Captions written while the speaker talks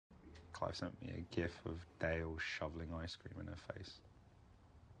Clive sent me a gif of Dale shoveling ice cream in her face.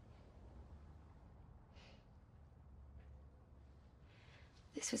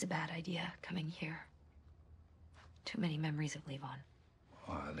 This was a bad idea, coming here. Too many memories of Levon.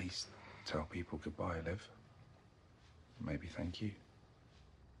 Well, at least tell people goodbye, Liv. Maybe thank you.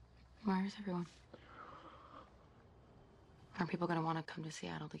 Where is everyone? Aren't people going to want to come to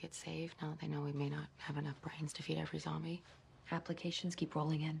Seattle to get saved now that they know we may not have enough brains to feed every zombie? Applications keep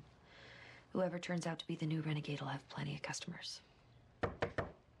rolling in. Whoever turns out to be the new renegade will have plenty of customers.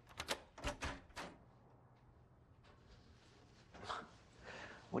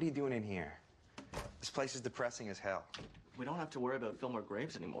 What are you doing in here? This place is depressing as hell. We don't have to worry about Fillmore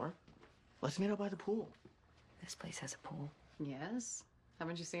Graves anymore. Let's meet up by the pool. This place has a pool. Yes.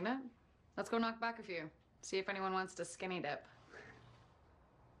 Haven't you seen it? Let's go knock back a few. See if anyone wants to skinny dip.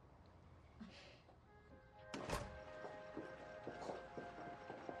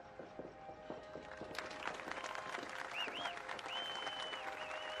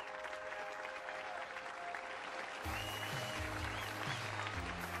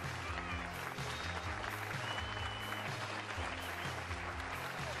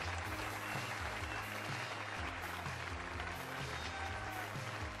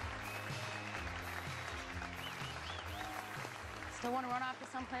 Still want to run off to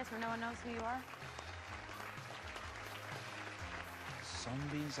someplace where no one knows who you are?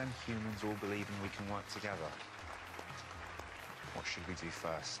 Zombies and humans all believing we can work together. What should we do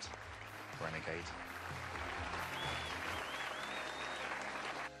first, Renegade?